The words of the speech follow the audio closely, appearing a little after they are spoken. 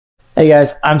Hey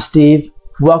guys, I'm Steve.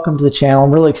 Welcome to the channel.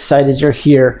 I'm really excited you're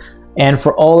here. And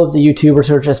for all of the YouTubers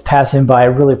who are just passing by, I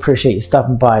really appreciate you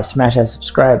stopping by. Smash that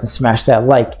subscribe and smash that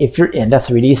like if you're into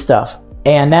 3D stuff.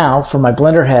 And now for my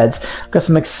Blender heads, I've got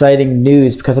some exciting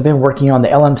news because I've been working on the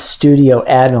LM Studio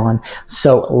add-on.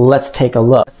 So let's take a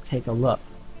look.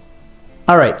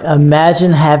 All right,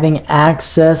 imagine having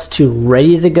access to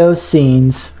ready-to-go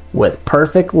scenes with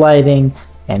perfect lighting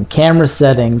and camera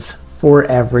settings for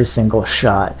every single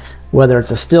shot. Whether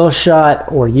it's a still shot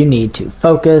or you need to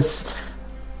focus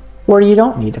or you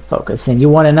don't need to focus and you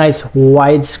want a nice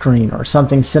widescreen or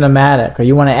something cinematic, or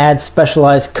you want to add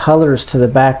specialized colors to the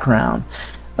background.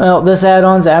 Well, this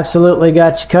add-on's absolutely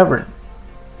got you covered.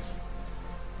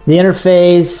 The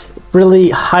interface really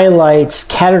highlights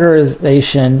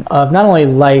categorization of not only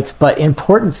lights but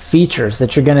important features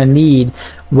that you're going to need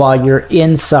while you're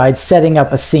inside setting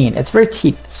up a scene. It's very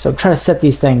tedious, so try to set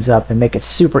these things up and make it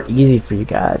super easy for you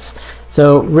guys.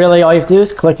 So really all you have to do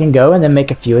is click and go and then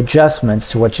make a few adjustments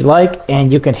to what you like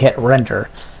and you can hit render.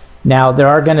 Now there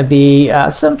are going to be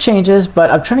some changes,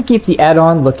 but I'm trying to keep the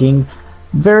add-on looking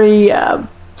very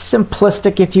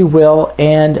simplistic, if you will,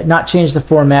 and not change the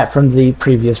format from the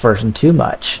previous version too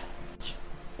much.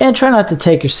 And try not to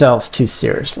take yourselves too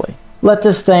seriously. Let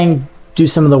this thing do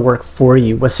some of the work for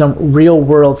you with some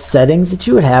real-world settings that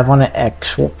you would have on an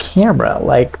actual camera,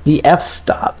 like the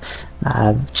f-stop,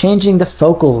 changing the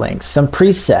focal length, some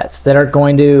presets that are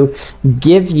going to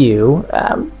give you,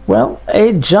 well,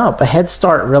 a jump, a head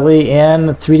start really in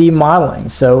 3D modeling.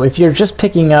 So if you're just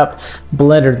picking up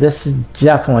Blender, this is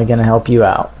definitely going to help you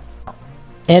out.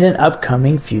 And in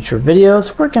upcoming future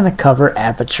videos, we're going to cover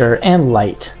aperture and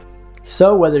light.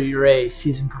 So whether you're a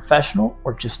seasoned professional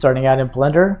or just starting out in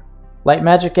Blender, Light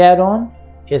Magic add-on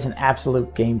is an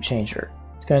absolute game changer.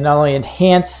 It's going to not only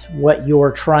enhance what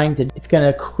you're trying to do, it's going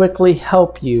to quickly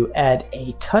help you add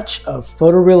a touch of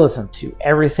photorealism to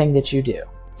everything that you do.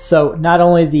 So not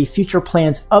only the future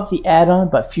plans of the add-on,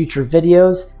 but future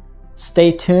videos.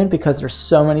 Stay tuned because there's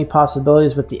so many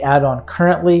possibilities with the add-on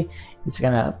currently. It's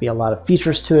going to be a lot of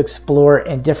features to explore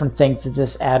and different things that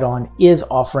this add-on is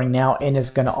offering now and is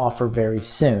going to offer very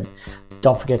soon. So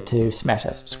don't forget to smash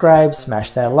that subscribe,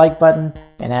 smash that like button,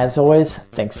 and as always,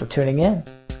 thanks for tuning in.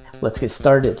 Let's get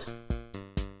started.